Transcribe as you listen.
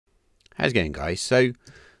How's it going, guys? So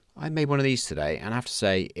I made one of these today, and I have to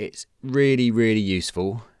say it's really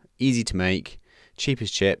useful, easy to make, cheap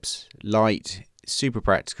as chips, light, super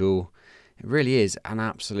practical. It really is an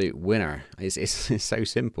absolute winner. It's so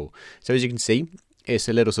simple. So as you can see, it's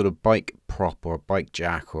a little sort of bike prop or bike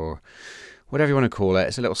jack or whatever you want to call it.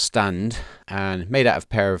 It's a little stand and made out of a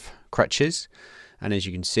pair of crutches. And as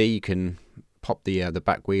you can see, you can pop the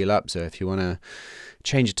back wheel up. So if you want to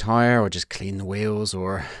change a tire or just clean the wheels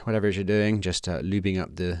or whatever it is you're doing, just lubing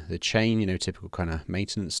up the chain, you know, typical kind of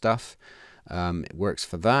maintenance stuff, it works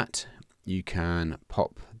for that. You can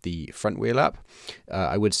pop the front wheel up.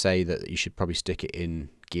 I would say that you should probably stick it in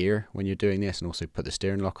gear when you're doing this, and also put the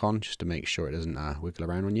steering lock on just to make sure it doesn't wiggle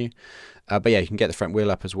around on you. But yeah, you can get the front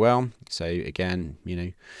wheel up as well. So again, you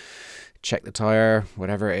know, check the tire,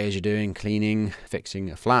 whatever it is you're doing, cleaning, fixing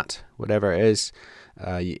a flat, whatever it is,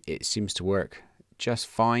 it seems to work just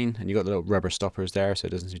fine. And you've got the little rubber stoppers there, so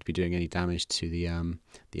it doesn't seem to be doing any damage to the end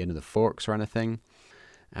of the forks or anything.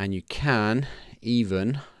 And you can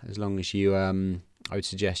even, as long as you, I would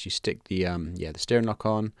suggest you stick the steering lock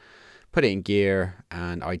on, put it in gear,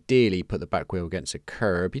 and ideally put the back wheel against a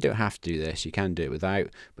curb. You don't have to do this, you can do it without,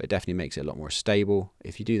 but it definitely makes it a lot more stable.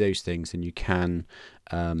 If you do those things, then you can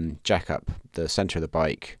jack up the center of the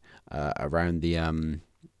bike around the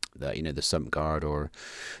sump guard or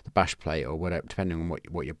the bash plate or whatever, depending on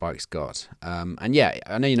what your bike's got. And yeah,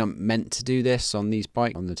 I know you're not meant to do this on these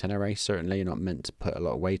bikes, on the Tenere. Certainly, you're not meant to put a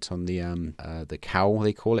lot of weight on the cowl,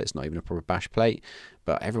 they call it. It's not even a proper bash plate,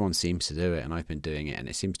 but everyone seems to do it, and I've been doing it, and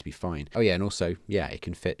it seems to be fine. Oh yeah, and also, yeah, it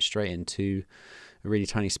can fit straight into a really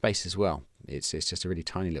tiny space as well. It's just a really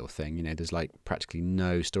tiny little thing. You know, there's like practically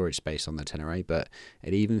no storage space on the Tenere, but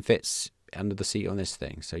it even fits under the seat on this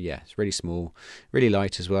thing. So yeah, it's really small, really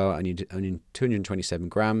light as well, and only 227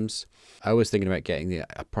 grams. I was thinking about getting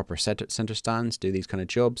a proper center stand to do these kind of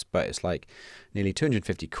jobs, but it's like nearly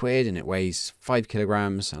 250 quid and it weighs 5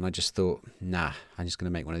 kilograms, and I just thought, nah, I'm just going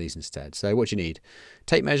to make one of these instead. So what you need: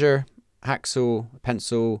 tape measure, hacksaw,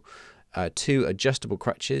 pencil, 2 adjustable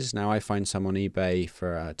crutches. Now I find some on eBay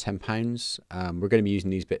for £10. We're going to be using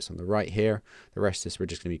these bits on the right here. The rest of this we're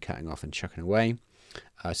just going to be cutting off and chucking away.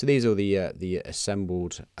 So these are the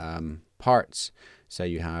assembled parts. So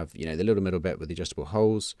you have, you know, the little middle bit with the adjustable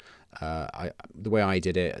holes. The way I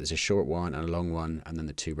did it, there's a short one and a long one, and then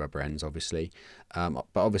the 2 rubber ends, obviously. But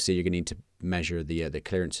obviously you're going to need to measure the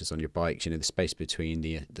clearances on your bikes. You know, the space between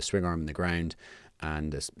the swing arm and the ground,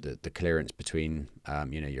 and the clearance between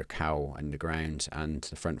you know, your cowl and the ground, and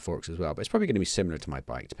the front forks as well. But it's probably going to be similar to my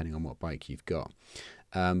bike, depending on what bike you've got.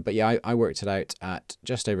 But yeah, I worked it out at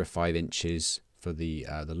just over 5 inches for the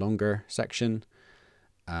longer section,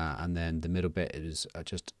 and then the middle bit is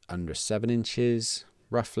just under 7 inches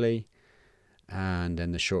roughly, and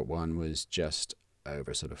then the short one was just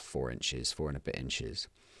over sort of 4 inches, 4 and a bit inches.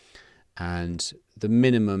 And the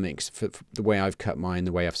minimum, for the way I've cut mine,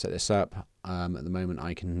 the way I've set this up, at the moment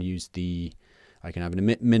I can have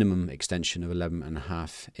a minimum extension of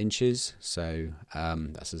 11.5 inches, so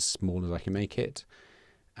that's as small as I can make it.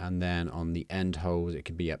 And then on the end holes it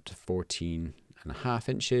can be up to 14.5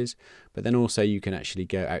 inches, but then also you can actually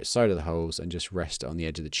go outside of the holes and just rest it on the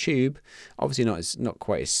edge of the tube. Obviously not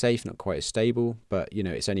quite as safe, not quite as stable, but you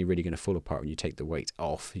know, it's only really going to fall apart when you take the weight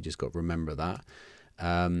off. You just got to remember that.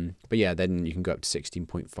 But yeah, then you can go up to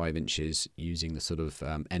 16.5 inches using the sort of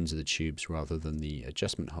ends of the tubes rather than the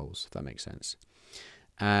adjustment holes, if that makes sense.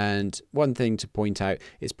 And one thing to point out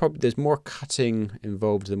is probably there's more cutting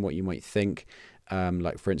involved than what you might think.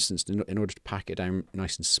 Like for instance, in order to pack it down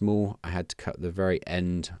nice and small, I had to cut the very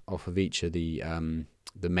end off of each of the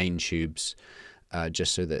main tubes,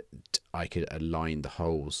 just so that I could align the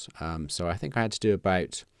holes. So I think I had to do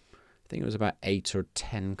about, I think it was about 8 or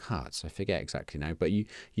 10 cuts. I forget exactly now, but you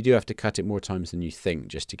do have to cut it more times than you think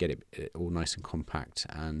just to get it all nice and compact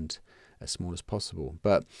and as small as possible.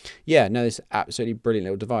 But yeah, no, it's absolutely brilliant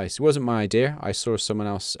little device. It wasn't my idea. I saw someone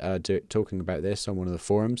else talking about this on one of the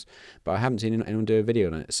forums, but I haven't seen anyone do a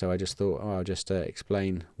video on it, so I just thought, oh, I'll just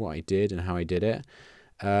explain what I did and how I did it.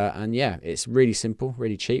 And yeah, it's really simple,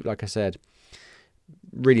 really cheap. Like I said,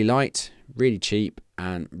 really light, really cheap,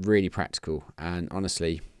 and really practical. And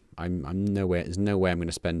honestly, there's no way I'm going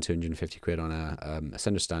to spend 250 quid on a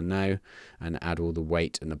center stand now and add all the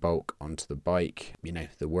weight and the bulk onto the bike. You know,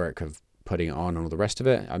 the work of putting it on and all the rest of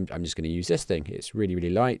it. I'm just going to use this thing. It's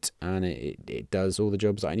really light, and it does all the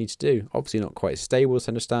jobs that I need to do. Obviously not quite as stable as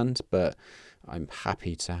center stand, but I'm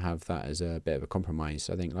happy to have that as a bit of a compromise.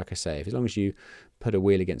 I think, like I say, as long as you put a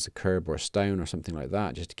wheel against a curb or a stone or something like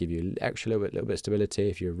that, just to give you extra little bit of stability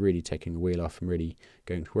if you're really taking the wheel off and really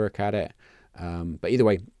going to work at it. But either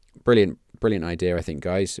way, brilliant brilliant idea, I think,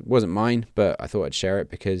 guys. It wasn't mine, but I thought I'd share it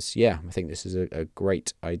because, yeah, I think this is a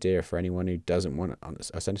great idea for anyone who doesn't want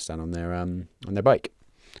a center stand on their bike.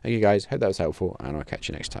 Okay, guys, hope that was helpful, and I'll catch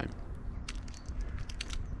you next time.